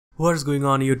What's going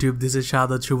on YouTube? This is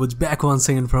Shahadat Shobuj back once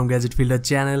again from Gadget Filter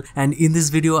channel, and in this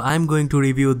video I'm going to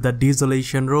review the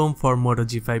Desolation ROM for Moto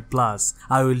G5 Plus.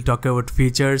 I will talk about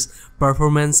features,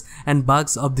 performance and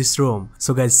bugs of this ROM.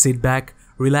 So guys, sit back,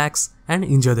 relax and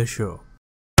enjoy the show.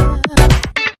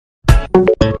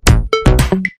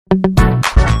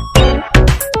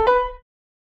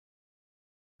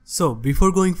 So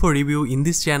before going for review, in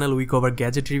this channel we cover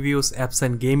gadget reviews, apps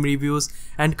and game reviews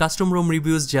and custom ROM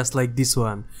reviews just like this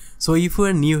one. So if you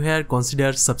are new here,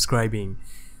 consider subscribing.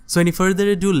 So any further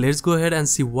ado, let's go ahead and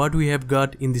see what we have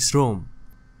got in this ROM.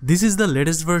 This is the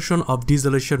latest version of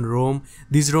Desolation ROM.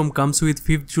 This ROM comes with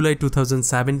 5th July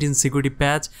 2017 security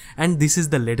patch, and this is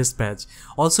the latest patch.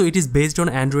 Also it is based on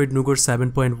Android Nougat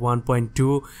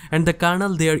 7.1.2 and the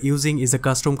kernel they are using is a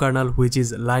custom kernel which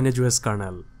is LineageOS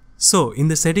kernel. So in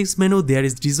the settings menu there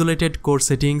is desolated core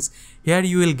settings. Here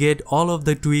you will get all of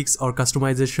the tweaks or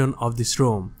customization of this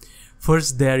ROM.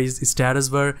 First there is status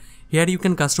bar. Here you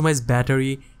can customize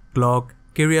battery, clock,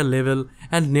 carrier level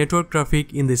and network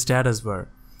traffic in the status bar.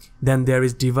 Then there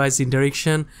is device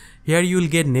interaction. Here you will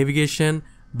get navigation,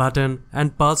 button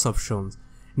and pulse options.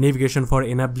 Navigation for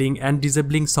enabling and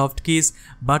disabling soft keys,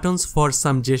 buttons for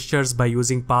some gestures by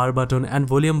using power button and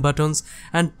volume buttons,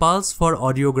 and pulse for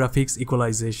audio graphics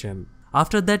equalization.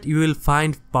 After that you will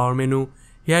find power menu.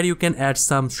 Here you can add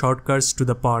some shortcuts to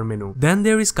the power menu. Then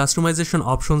there is customization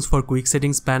options for quick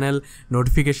settings panel,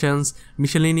 notifications,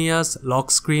 miscellaneous,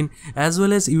 lock screen, as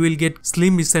well as you will get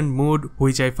slim descent mode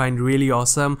which I find really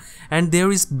awesome, and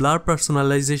there is blur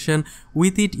personalization.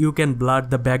 With it you can blur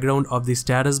the background of the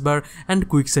status bar and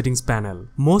quick settings panel.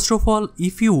 Most of all,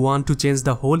 if you want to change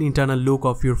the whole internal look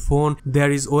of your phone, there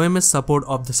is OMS support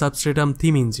of the Substratum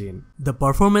theme engine. The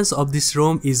performance of this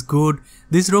ROM is good.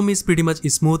 This ROM is pretty much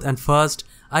smooth and fast.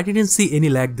 I didn't see any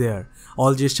lag there.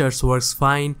 All gestures works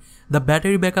fine. The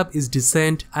battery backup is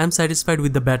decent. I am satisfied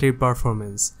with the battery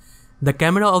performance. The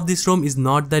camera of this ROM is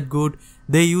not that good.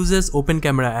 They uses open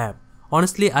camera app.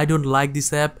 Honestly, I don't like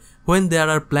this app when there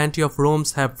are plenty of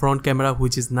ROMs have front camera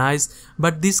which is nice,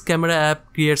 but this camera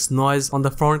app creates noise on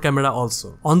the front camera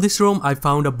also. On this ROM I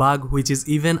found a bug which is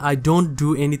even I don't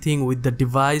do anything with the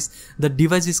device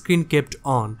screen kept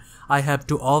on. I have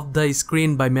to off the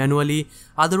screen by manually,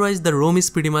 otherwise the ROM is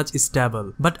pretty much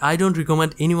stable, but I don't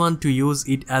recommend anyone to use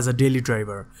it as a daily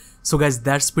driver. So guys,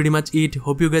 that's pretty much it.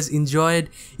 Hope you guys enjoyed.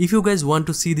 If you guys want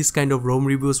to see this kind of ROM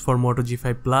reviews for Moto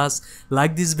G5 Plus,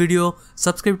 like this video,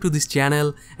 subscribe to this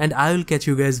channel, and I will catch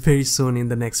you guys very soon in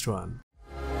the next one.